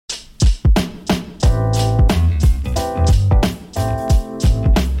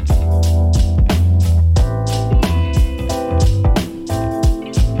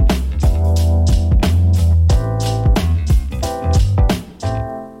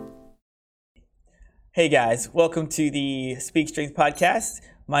Hey guys, welcome to the Speak Strength podcast.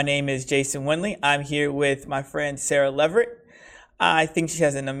 My name is Jason Winley. I'm here with my friend Sarah Leverett. I think she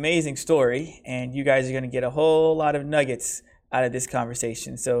has an amazing story, and you guys are going to get a whole lot of nuggets out of this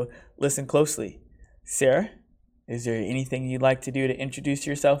conversation. So listen closely. Sarah, is there anything you'd like to do to introduce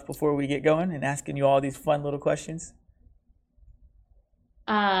yourself before we get going and asking you all these fun little questions?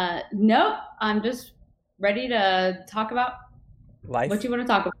 Nope. I'm just ready to talk about Life? what you want to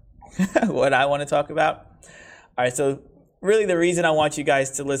talk about. What I want to talk about? All right, so really the reason I want you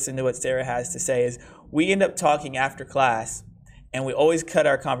guys to listen to what Sarah has to say is we end up talking after class and we always cut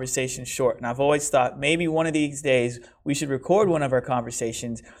our conversations short. And I've always thought maybe one of these days we should record one of our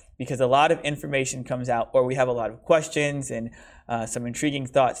conversations because a lot of information comes out, or we have a lot of questions and some intriguing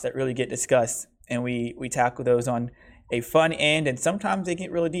thoughts that really get discussed, and we tackle those on a fun end, and sometimes they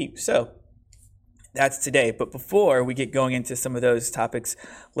get really deep. So that's today. But before we get going into some of those topics,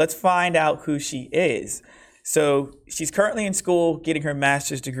 let's find out who she is. So she's currently in school getting her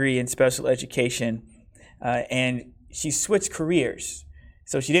master's degree in special education, and she switched careers.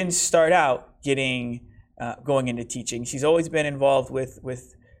 So she didn't start out going into teaching. She's always been involved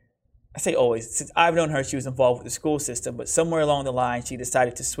with I say always, since I've known her, she was involved with the school system, but somewhere along the line, she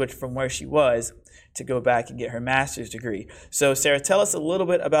decided to switch from where she was to go back and get her master's degree. So Sarah, tell us a little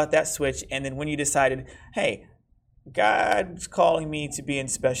bit about that switch, and then when you decided, hey, God's calling me to be in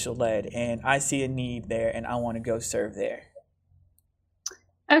special ed, and I see a need there, and I want to go serve there.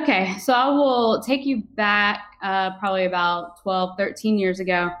 Okay, so I will take you back probably about 12, 13 years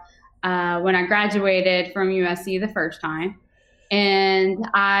ago when I graduated from USC the first time. And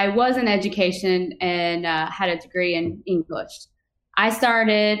I was in education and had a degree in English. I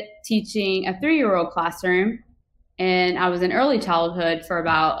started teaching a 3-year-old classroom, and I was in early childhood for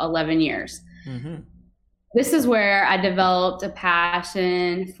about 11 years. Mm-hmm. This is where I developed a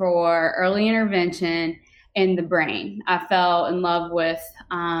passion for early intervention in the brain. I fell in love with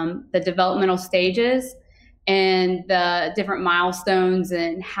the developmental stages and the different milestones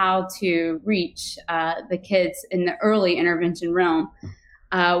and how to reach the kids in the early intervention realm,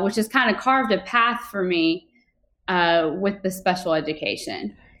 which has kind of carved a path for me with the special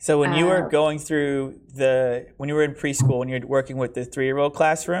education. So when you were going through when you were in preschool, when you were working with the 3-year-old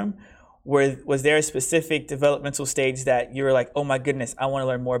classroom, was there a specific developmental stage that you were like, oh my goodness, I want to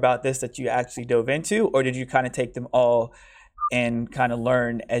learn more about this, that you actually dove into, or did you kind of take them all and kind of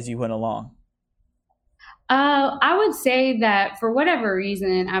learn as you went along? I would say that for whatever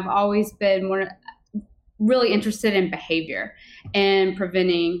reason, I've always been really interested in behavior and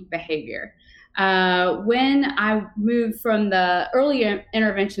preventing behavior. When I moved from the early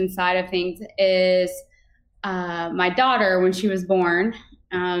intervention side of things is my daughter, when she was born,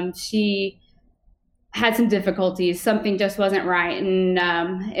 she had some difficulties. Something just wasn't right. And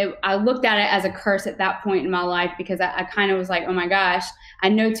I looked at it as a curse at that point in my life because I kind of was like, oh my gosh, I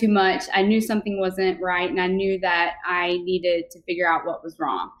know too much. I knew something wasn't right, and I knew that I needed to figure out what was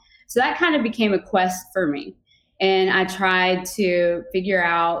wrong. So that kind of became a quest for me. And I tried to figure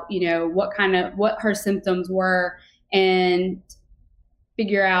out, what her symptoms were and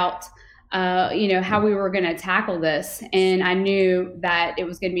figure out how we were going to tackle this. And I knew that it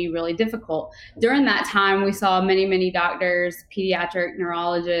was going to be really difficult. During that time, we saw many, many doctors, pediatric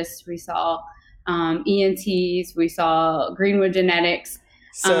neurologists, we saw ENTs, we saw Greenwood Genetics.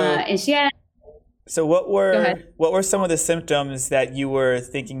 And she had. So what were some of the symptoms that you were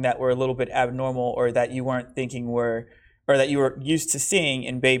thinking that were a little bit abnormal, or that you weren't thinking were, or that you were used to seeing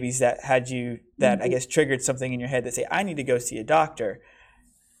in babies that had you, that mm-hmm. I guess triggered something in your head that say, I need to go see a doctor?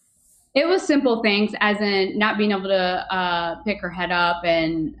 It was simple things, as in not being able to pick her head up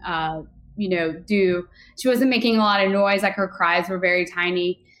and, she wasn't making a lot of noise, like her cries were very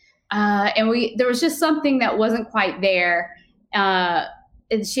tiny. And there was just something that wasn't quite there.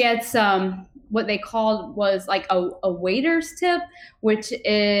 And she had what they called was like a waiter's tip, which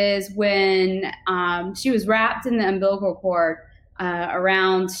is when she was wrapped in the umbilical cord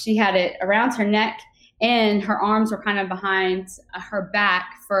she had it around her neck, and her arms were kind of behind her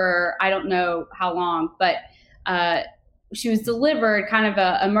back for I don't know how long, but she was delivered kind of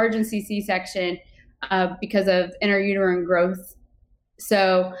an emergency C-section because of intrauterine growth.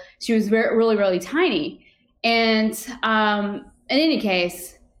 So she was really, really tiny. And in any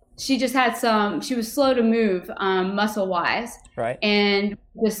case, she just had she was slow to move muscle-wise. Right. And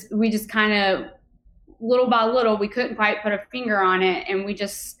we just kind of, little by little, we couldn't quite put a finger on it, and we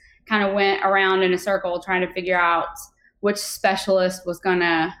just kind of went around in a circle trying to figure out which specialist was going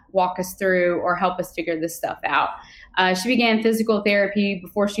to walk us through or help us figure this stuff out. She began physical therapy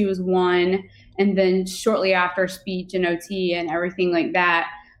before she was 1, and then shortly after speech and OT and everything like that.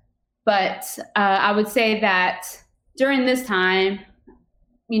 But I would say that during this time,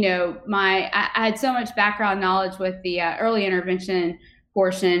 I had so much background knowledge with the early intervention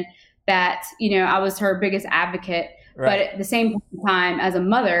portion that, I was her biggest advocate. Right. But at the same time, as a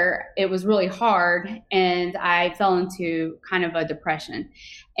mother, it was really hard, and I fell into kind of a depression.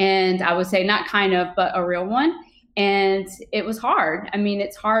 And I would say not kind of, but a real one. And it was hard. I mean,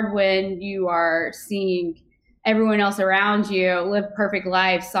 it's hard when you are seeing everyone else around you live perfect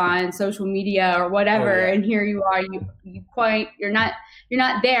lives on social media or whatever, and here you are, you're not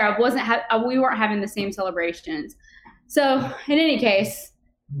there. We weren't having the same celebrations. So in any case,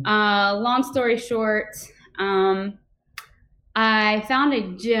 long story short, I found a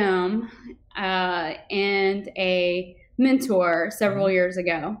gym and a mentor several years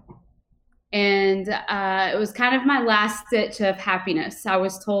ago. And it was kind of my last stitch of happiness. I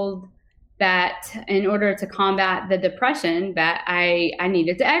was told that in order to combat the depression that I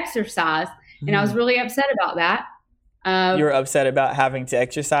needed to exercise. And I was really upset about that. You were upset about having to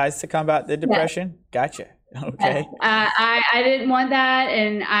exercise to combat the depression? Yes. Gotcha. Okay. I didn't want that,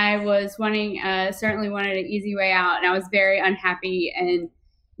 and I was certainly wanted an easy way out, and I was very unhappy. And,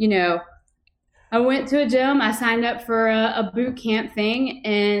 I went to a gym, I signed up for a boot camp thing,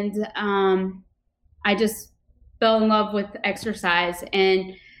 and I just fell in love with exercise.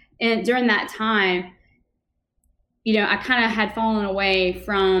 And during that time, I kind of had fallen away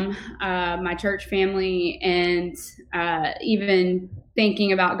from my church family, and even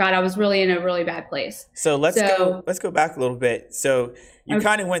thinking about God. I was really in a really bad place. So let's go back a little bit. So you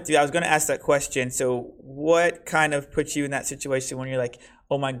kind of went through, I was going to ask that question. So what kind of put you in that situation when you're like,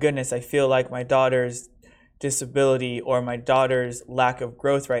 oh my goodness, I feel like my daughter's disability or my daughter's lack of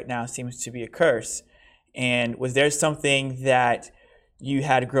growth right now seems to be a curse? And was there something that you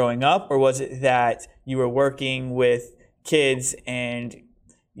had growing up, or was it that you were working with kids and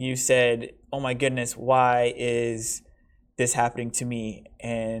you said, oh my goodness, why is this happening to me,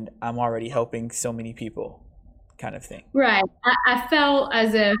 and I'm already helping so many people, kind of thing? Right. I felt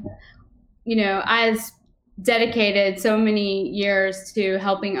as if, I dedicated so many years to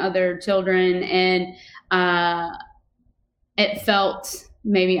helping other children, and it felt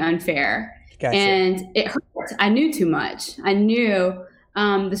maybe unfair. Gotcha. And it hurt. I knew too much. I knew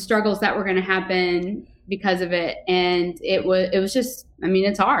the struggles that were going to happen because of it. And it was just,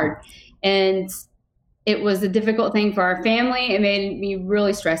 it's hard. And it was a difficult thing for our family. It made me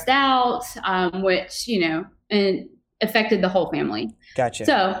really stressed out, which, and affected the whole family. Gotcha.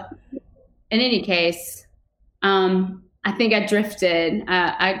 So in any case, I think I drifted.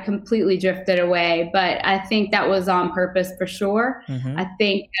 I completely drifted away, but I think that was on purpose for sure. Mm-hmm. I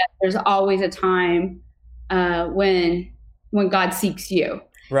think that there's always a time when God seeks you.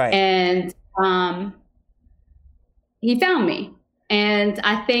 Right. And he found me. And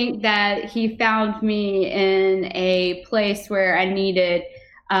I think that he found me in a place where I needed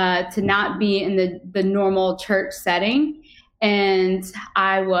to not be in the normal church setting. And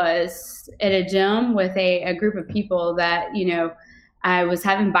I was at a gym with a group of people that, I was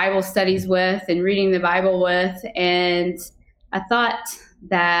having Bible studies with and reading the Bible with. And I thought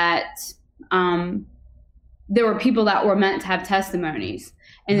that there were people that were meant to have testimonies.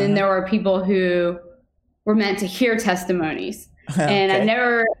 And then there were people who were meant to hear testimonies. And I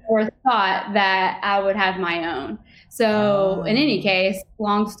never thought that I would have my own. So in any case,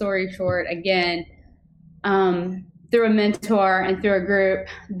 long story short, again, through a mentor and through a group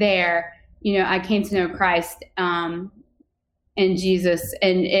there, I came to know Christ and Jesus,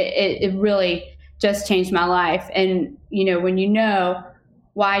 and it really just changed my life. And, when you know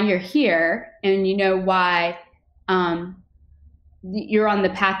why you're here and you know why you're on the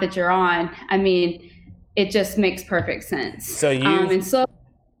path that you're on, it just makes perfect sense. So go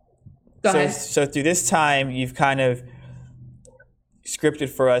ahead. So through this time, you've kind of scripted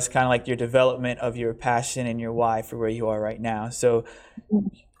for us kind of like your development of your passion and your why for where you are right now. So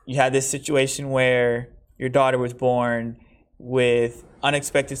you had this situation where your daughter was born with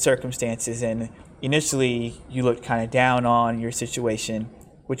unexpected circumstances, and initially you looked kind of down on your situation,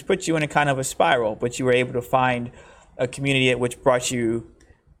 which put you in a kind of a spiral, but you were able to find a community at which brought you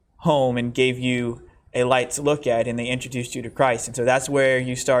home and gave you a light to look at, and they introduced you to Christ. And so that's where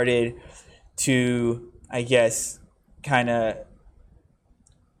you started to, I guess, kind of,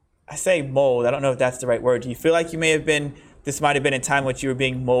 I say mold, I don't know if that's the right word. Do you feel like this might have been a time when you were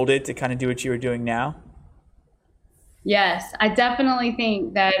being molded to kind of do what you were doing now? Yes, I definitely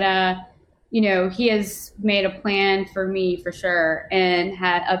think that, he has made a plan for me for sure, and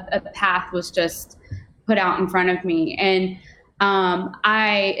had a path was just put out in front of me. And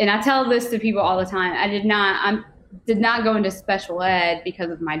I tell this to people all the time. did not go into special ed because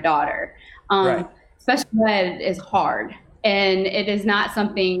of my daughter. Right. Special ed is hard, and it is not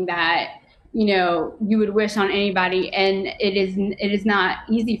something that you would wish on anybody, and it is not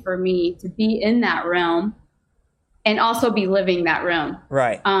easy for me to be in that realm and also be living that realm.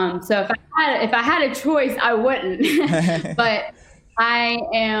 Right. So if I had a choice, I wouldn't. But I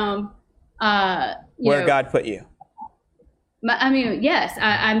am where God put you. I mean, yes,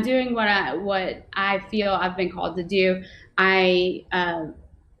 I'm doing what I feel I've been called to do.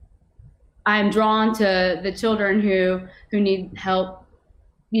 I'm drawn to the children who need help,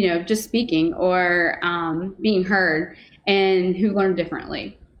 just speaking or being heard, and who learn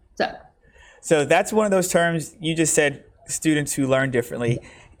differently. So that's one of those terms you just said, students who learn differently.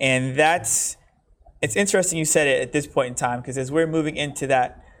 And it's interesting you said it at this point in time, because as we're moving into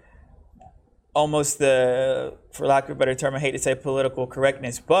that, almost for lack of a better term, I hate to say political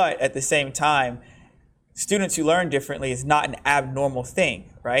correctness, but at the same time, students who learn differently is not an abnormal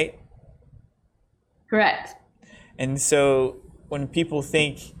thing, right? Correct. And so when people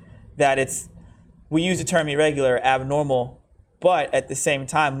think that we use the term irregular, abnormal, but at the same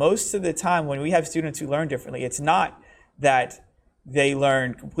time, most of the time when we have students who learn differently, it's not that they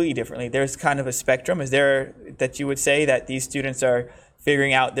learn completely differently. There's kind of a spectrum. Is there that you would say that these students are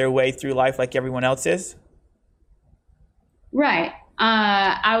figuring out their way through life like everyone else is? Right.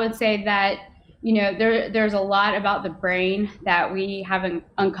 I would say that, there's a lot about the brain that we haven't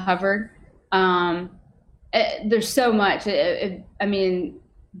uncovered. There's so much. I mean,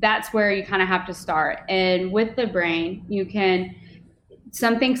 that's where you kind of have to start. And with the brain,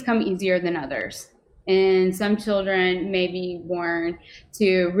 some things come easier than others. And some children may be born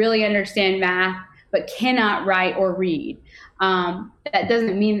to really understand math, but cannot write or read. That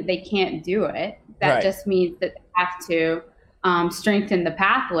doesn't mean that they can't do it. That Right. just means that they have to strengthen the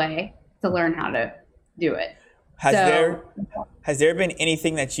pathway to learn how to do it. Has there been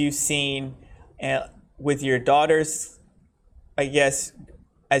anything that you've seen with your daughters, I guess,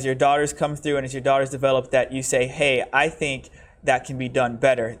 as your daughters come through and as your daughters develop, that you say, hey, I think that can be done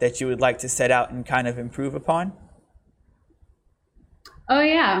better, that you would like to set out and kind of improve upon? Oh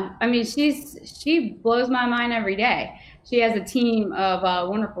yeah, I mean, she blows my mind every day. She has a team of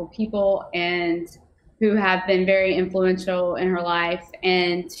wonderful people and who have been very influential in her life,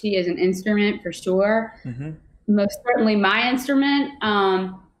 and she is an instrument for sure. Mm-hmm. Most certainly my instrument.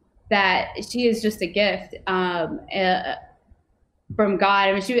 That she is just a gift from God.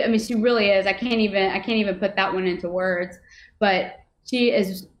 I mean, she really is. I can't even put that one into words. But she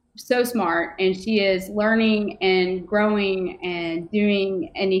is so smart, and she is learning and growing and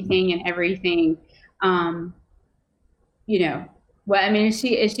doing anything and everything. Well, I mean, is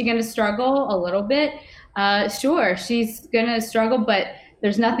she going to struggle a little bit? Sure, she's going to struggle, but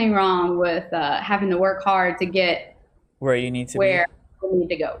there's nothing wrong with having to work hard to get where you need to where we need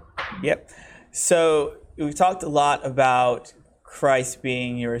to go. Yep. So we've talked a lot about Christ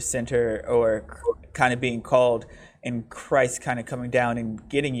being your center, or kind of being called, and Christ kind of coming down and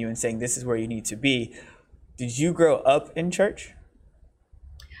getting you and saying, this is where you need to be. Did you grow up in church?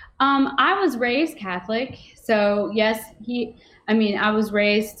 I was raised Catholic. So yes, I was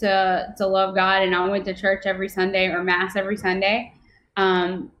raised to love God, and I went to church every Sunday, or mass every Sunday.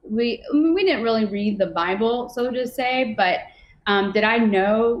 We didn't really read the Bible, so to say, but did I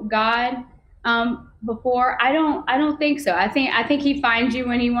know God before? I don't think so. I think He finds you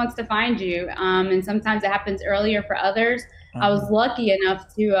when He wants to find you, and sometimes it happens earlier for others. I was lucky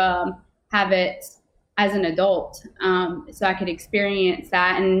enough to have it as an adult, so I could experience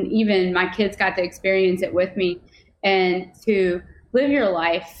that, and even my kids got to experience it with me. And to live your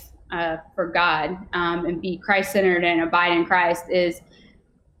life for God and be Christ-centered and abide in Christ it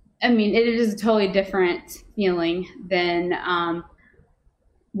is a totally different feeling than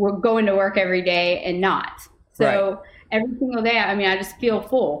we're going to work every day and not. So right. Every single day, I just feel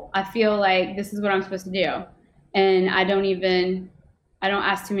full. I feel like this is what I'm supposed to do. And I don't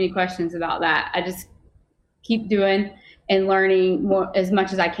ask too many questions about that. I just keep doing and learning as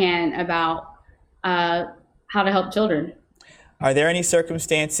much as I can about how to help children. Are there any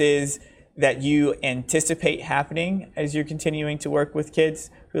circumstances that you anticipate happening as you're continuing to work with kids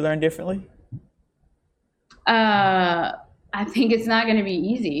who learn differently? I think it's not going to be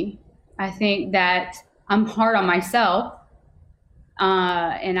easy. I think that I'm hard on myself,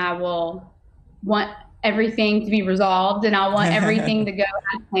 and I will want everything to be resolved, and I want everything to go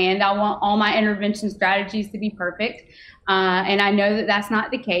as planned. I want all my intervention strategies to be perfect, and I know that that's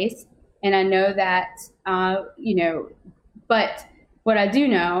not the case, and I know that, but what I do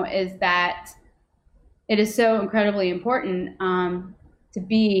know is that it is so incredibly important to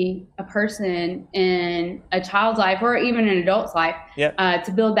be a person in a child's life or even an adult's life, Yep.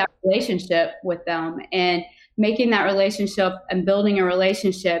 To build that relationship with them. And making that relationship and building a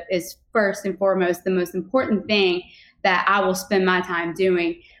relationship is first and foremost the most important thing that I will spend my time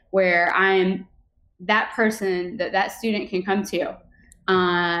doing, where I'm that person that that student can come to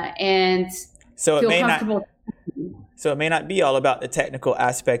and So feel it may comfortable. so it may not be all about the technical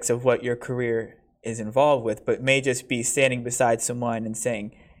aspects of what your career is involved with, but may just be standing beside someone and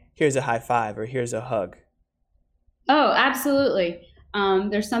saying, here's a high five or here's a hug. Oh, absolutely.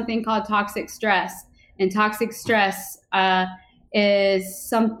 There's something called toxic stress, and toxic stress is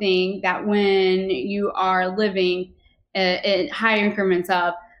something that when you are living in high increments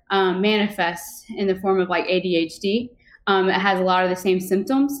of manifests in the form of like ADHD. It has a lot of the same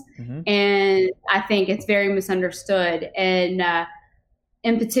symptoms, and I think it's very misunderstood. And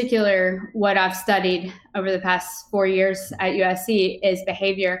in particular, what I've studied over the past 4 years at USC is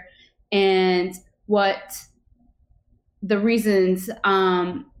behavior and what the reasons,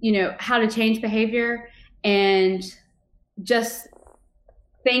 how to change behavior and just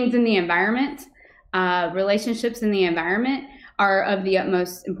things in the environment, relationships in the environment are of the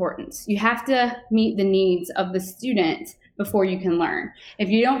utmost importance. You have to meet the needs of the student before you can learn. If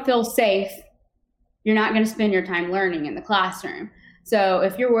you don't feel safe, you're not going to spend your time learning in the classroom. So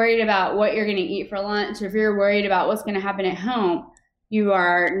if you're worried about what you're going to eat for lunch, or if you're worried about what's going to happen at home, you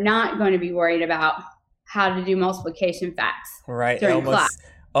are not going to be worried about how to do multiplication facts. Right. During class.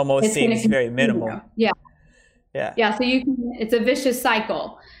 Almost seems very minimal. Yeah. Yeah. So it's a vicious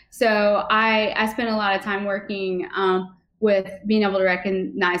cycle. So I spent a lot of time working with being able to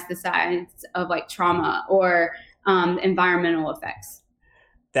recognize the signs of like trauma or environmental effects.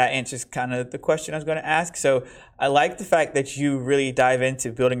 That answers kind of the question I was going to ask. So I like the fact that you really dive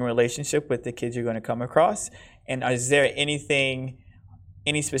into building a relationship with the kids you're going to come across. And is there any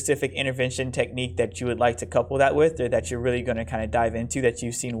specific intervention technique that you would like to couple that with, or that you're really going to kind of dive into that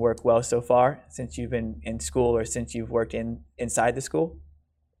you've seen work well so far since you've been in school or since you've worked inside the school?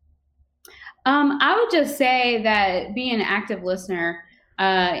 I would just say that be an active listener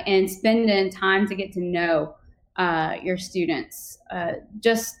and spending time to get to know your students.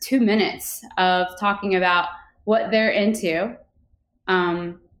 Just 2 minutes of talking about what they're into,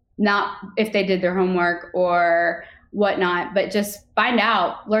 not if they did their homework or whatnot, but just find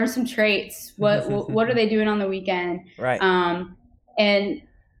out, learn some traits. What are they doing on the weekend? Right. And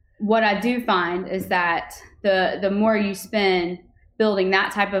what I do find is that the more you spend building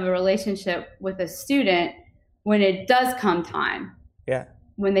that type of a relationship with a student, when it does come time,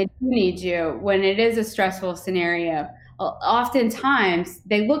 when they do need you, when it is a stressful scenario, oftentimes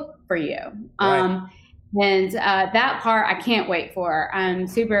they look for you. Right. And that part I can't wait for. I'm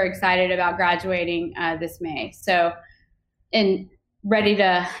super excited about graduating this May. So, and ready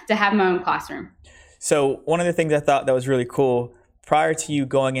to have my own classroom. So one of the things I thought that was really cool, prior to you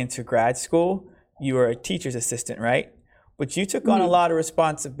going into grad school, you were a teacher's assistant, right? But you took on a lot of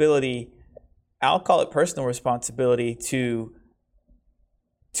responsibility. I'll call it personal responsibility to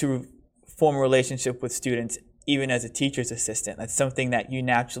form a relationship with students, even as a teacher's assistant. That's something that you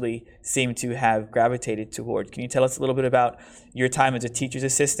naturally seem to have gravitated towards. Can you tell us a little bit about your time as a teacher's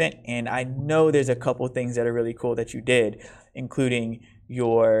assistant? And I know there's a couple of things that are really cool that you did, including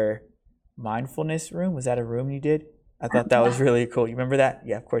your mindfulness room. Was that a room you did? I thought that was really cool. You remember that?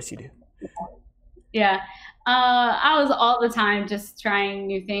 Yeah, of course you do. Yeah. I was all the time just trying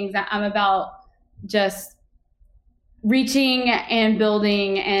new things. I'm about just reaching and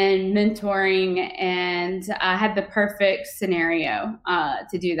building and mentoring, and I had the perfect scenario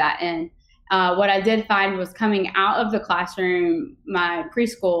to do that in. What I did find was coming out of the classroom, my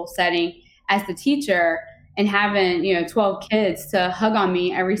preschool setting as the teacher, and having 12 kids to hug on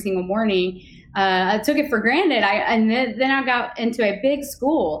me every single morning. I took it for granted. Then I got into a big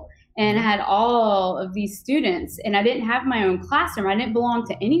school and I had all of these students, and I didn't have my own classroom. I didn't belong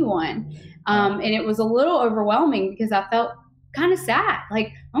to anyone. And it was a little overwhelming because I felt kind of sad,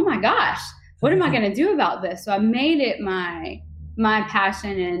 like, oh my gosh, what am I going to do about this? So I made it my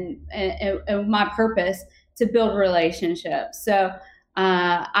passion and my purpose to build relationships. So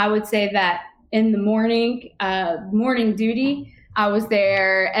I would say that in the morning duty, I was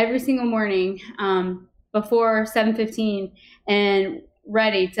there every single morning before 7:15 and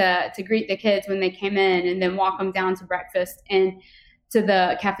ready to greet the kids when they came in, and then walk them down to breakfast and to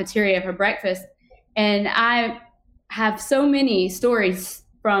the cafeteria for breakfast. And I have so many stories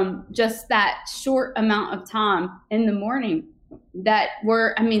from just that short amount of time in the morning that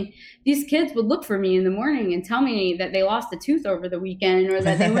these kids would look for me in the morning and tell me that they lost a tooth over the weekend, or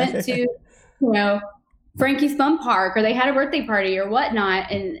that they went to, Frankie's Fun Park, or they had a birthday party or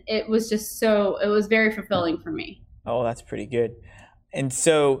whatnot. And it was just it was very fulfilling for me. Oh, that's pretty good. And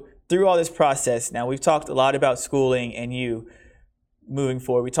so through all this process, now we've talked a lot about schooling and you moving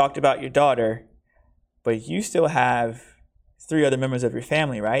forward. We talked about your daughter, but you still have 3 other members of your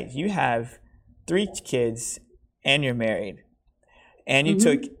family, right? You have 3 kids and you're married. And you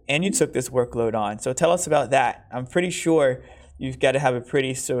took this workload on. So tell us about that. I'm pretty sure you've got to have a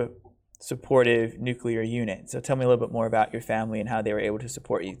pretty supportive nuclear unit. So tell me a little bit more about your family and how they were able to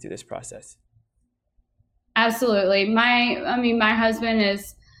support you through this process. Absolutely. My husband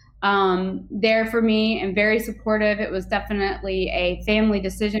is there for me and very supportive. It was definitely a family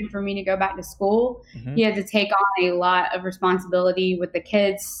decision for me to go back to school. He had to take on a lot of responsibility with the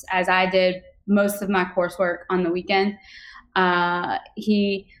kids, as I did most of my coursework on the weekend.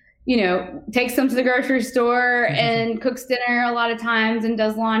 He, takes them to the grocery store and cooks dinner a lot of times and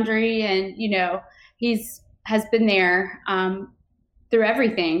does laundry. And, has been there through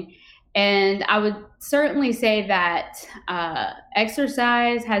everything. And I would certainly say that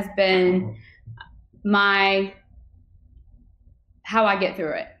exercise has been how I get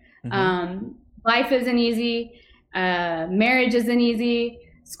through it. Life isn't easy. Marriage isn't easy.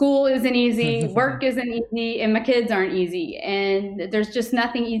 School isn't easy. Work isn't easy. And my kids aren't easy. And there's just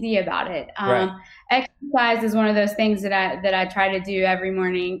nothing easy about it. Right. Exercise is one of those things that I try to do every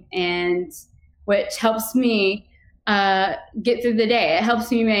morning, and which helps me get through the day. It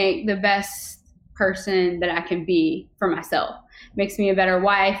helps me make the best person that I can be for myself. It makes me a better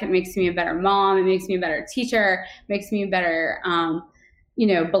wife. It makes me a better mom. It makes me a better teacher. It makes me a better,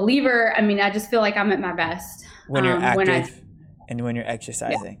 believer. I mean, I just feel like I'm at my best when you're active and when you're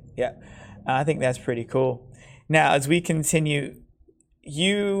exercising. Yeah. I think that's pretty cool. Now, as we continue,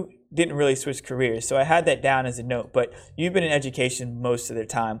 you didn't really switch careers. So I had that down as a note, but you've been in education most of the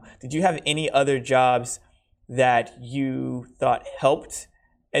time. Did you have any other jobs that you thought helped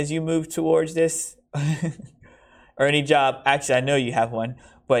as you moved towards this? Or any job, actually I know you have one,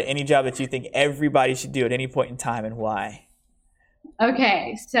 but any job that you think everybody should do at any point in time, and why?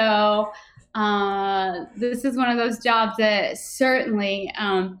 Okay, so this is one of those jobs that certainly,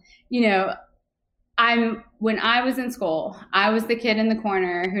 when I was in school, I was the kid in the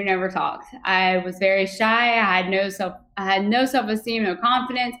corner who never talked. I was very shy. I had no self-esteem, no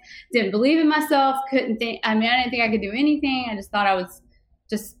confidence, didn't believe in myself, couldn't think. I didn't think I could do anything. I just thought I was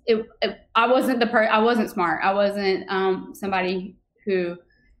I wasn't smart. I wasn't somebody who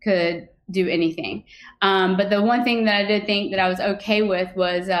could do anything. But the one thing that I did think that I was okay with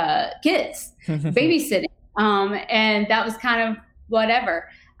was kids, babysitting. And that was kind of whatever.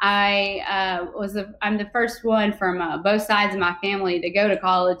 I'm the first one from both sides of my family to go to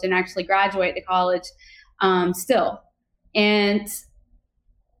college and actually graduate to college still. And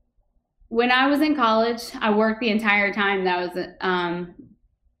when I was in college, I worked the entire time that I was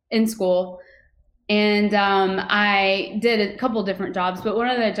in school. And I did a couple different jobs, but one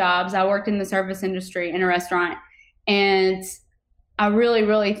of the jobs, I worked in the service industry in a restaurant. And I really,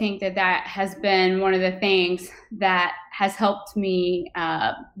 really think that has been one of the things that has helped me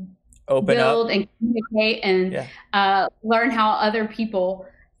build and communicate and learn how other people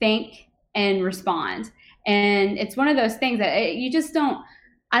think and respond. And it's one of those things that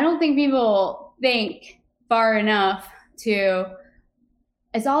I don't think people think far enough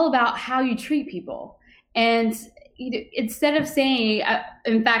it's all about how you treat people. And instead of saying,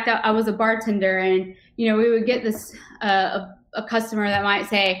 in fact, I was a bartender, and, we would get this, a customer that might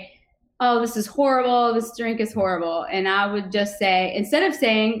say, "Oh, this is horrible. This drink is horrible." And I would just say, instead of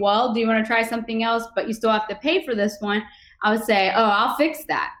saying, "Well, do you want to try something else, but you still have to pay for this one?" I would say, "Oh, I'll fix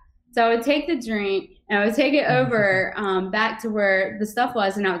that." So I would take the drink and I would take it over back to where the stuff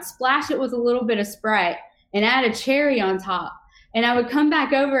was, and I would splash it with a little bit of Sprite and add a cherry on top. And I would come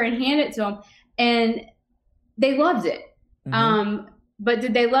back over and hand it to them, and they loved it. But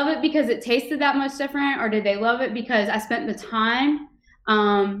did they love it because it tasted that much different, or did they love it because I spent the time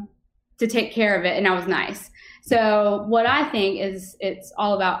to take care of it and I was nice? So what I think is it's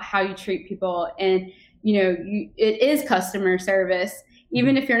all about how you treat people, and it is customer service.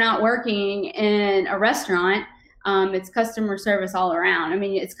 Even if you're not working in a restaurant, it's customer service all around. I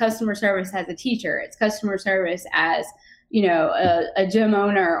mean, it's customer service as a teacher. It's customer service as a gym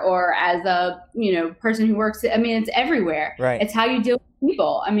owner, or as a, person who works. I mean, it's everywhere. Right. It's how you deal with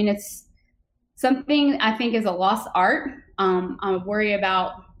people. I mean, it's something I think is a lost art. I worry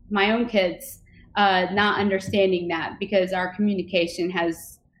about my own kids not understanding that, because our communication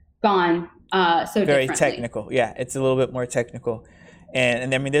has gone so very differently. Technical. Yeah, it's a little bit more technical.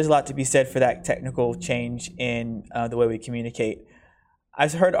 And I mean, there's a lot to be said for that technical change in the way we communicate.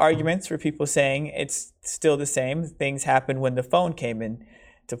 I've heard arguments for people saying it's still the same. Things happened when the phone came in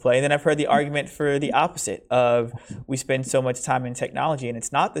to play. And then I've heard the argument for the opposite of we spend so much time in technology and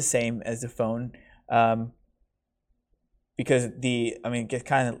it's not the same as the phone. Because the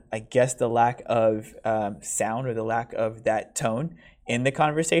lack of sound or the lack of that tone in the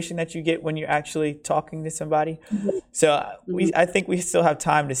conversation that you get when you're actually talking to somebody. So I think we still have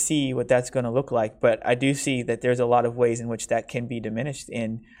time to see what that's going to look like. But I do see that there's a lot of ways in which that can be diminished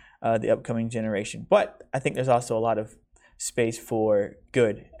in the upcoming generation. But I think there's also a lot of space for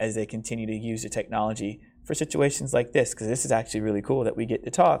good as they continue to use the technology for situations like this, because this is actually really cool that we get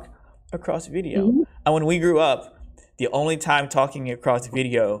to talk across video. And when we grew up, the only time talking across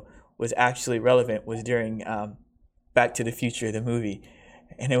video was actually relevant was during Back to the Future, the movie.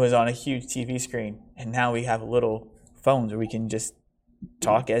 And it was on a huge TV screen. And now we have little phones where we can just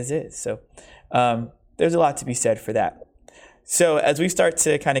talk as is. So there's a lot to be said for that. So as we start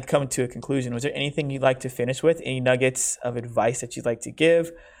to kind of come to a conclusion, was there anything you'd like to finish with? Any nuggets of advice that you'd like to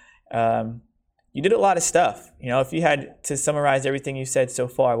give? You did a lot of stuff. You know, if you had to summarize everything you said so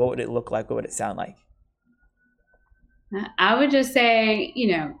far, what would it look like? What would it sound like? I would just say,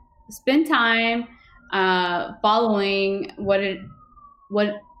 spend time following what it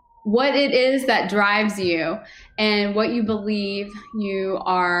is that drives you and what you believe you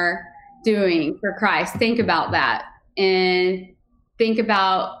are doing for Christ. Think about that and think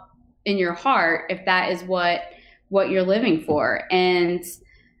about in your heart if that is what you're living for. And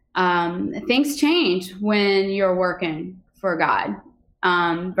things change when you're working for God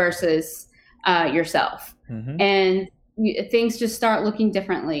versus yourself. And things just start looking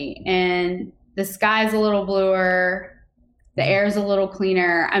differently, and the sky's a little bluer, the air's a little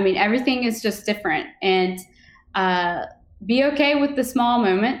cleaner. I mean, everything is just different. And be okay with the small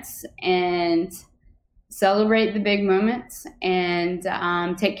moments and celebrate the big moments, and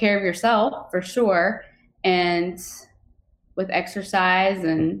take care of yourself for sure, and with exercise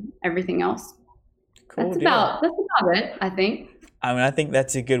and everything else. Cool. That's about it, I think. I mean, I think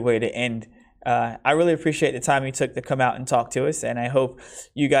that's a good way to end. I really appreciate the time you took to come out and talk to us, and I hope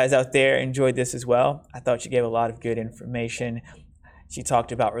you guys out there enjoyed this as well. I thought you gave a lot of good information. She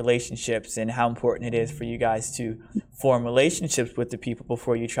talked about relationships and how important it is for you guys to form relationships with the people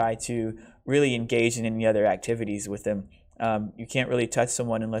before you try to really engage in any other activities with them. You can't really touch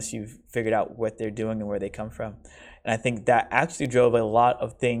someone unless you've figured out what they're doing and where they come from. And I think that actually drove a lot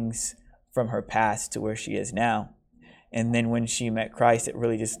of things from her past to where she is now. And then when she met Christ, it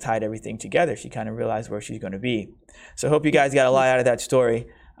really just tied everything together. She kind of realized where she's going to be. So I hope you guys got a lot out of that story.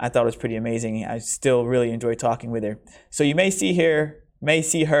 I thought it was pretty amazing. I still really enjoy talking with her. So you may see her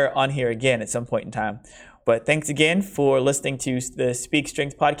on here again at some point in time. But thanks again for listening to the Speak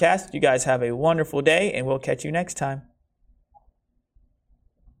Strength podcast. You guys have a wonderful day, and we'll catch you next time.